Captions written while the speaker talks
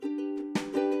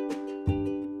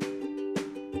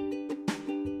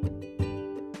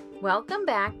Welcome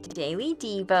back to Daily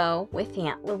Devo with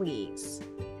Aunt Louise.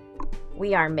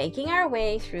 We are making our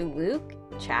way through Luke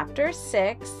chapter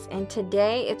 6, and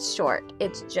today it's short.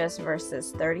 It's just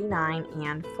verses 39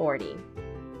 and 40.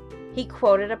 He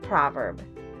quoted a proverb.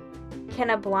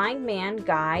 Can a blind man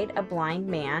guide a blind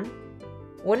man?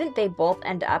 Wouldn't they both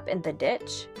end up in the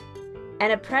ditch?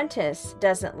 An apprentice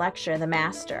doesn't lecture the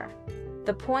master.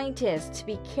 The point is to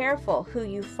be careful who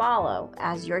you follow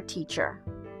as your teacher.